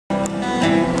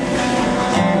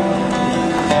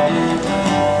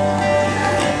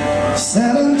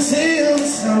Sat until the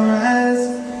sunrise,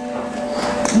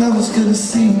 and I was good to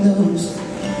see those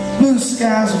blue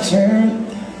skies return.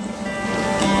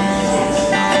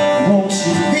 Won't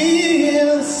you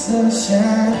feel the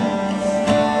sunshine?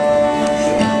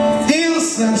 Feel the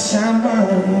sunshine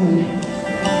burn.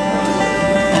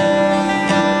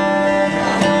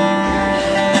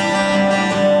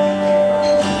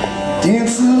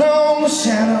 Dance along the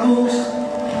shadows,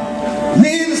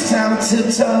 leave this time to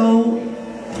tiptoe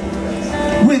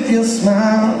with your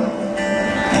smile.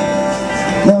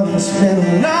 Love has been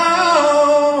a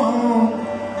long,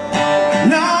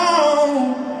 long,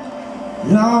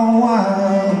 long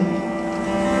while.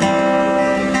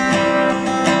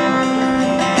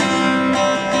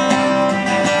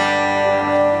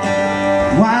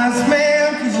 Wise man,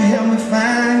 could you help me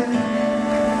find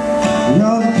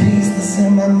another piece that's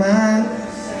in my mind?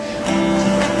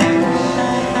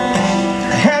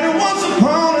 I had it once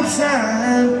upon a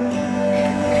time,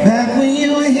 back when you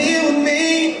were here with me,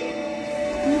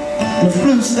 and the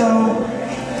flew so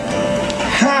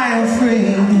high and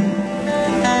free.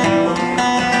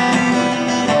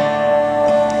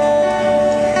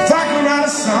 If I could write a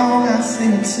song, I'd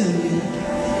sing it to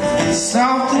you,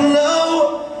 soft and low.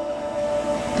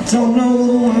 I don't know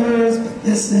the words, but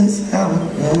this is how it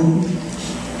goes.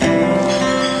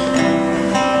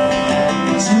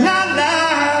 La la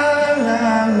la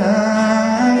la,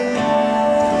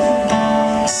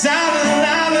 sa la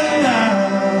la la la,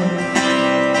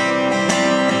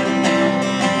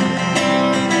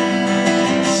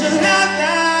 sa la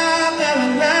la la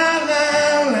la la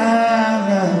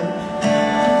la,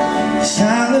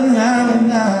 sa la la la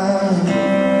la.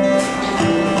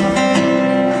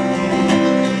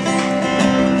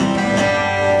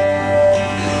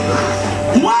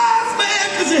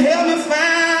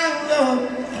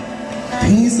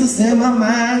 Pieces in my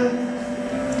mind,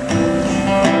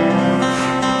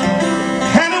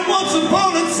 had it once upon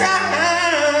a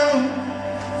time,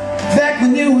 back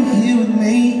when you were here with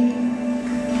me,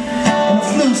 and I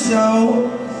flew so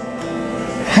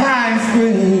high and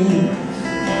free.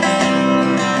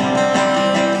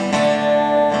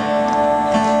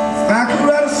 If I could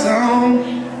write a song,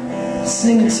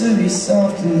 sing it to you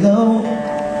soft and low,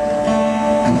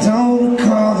 I don't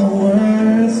recall the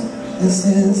words. This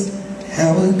is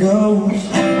how it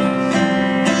goes.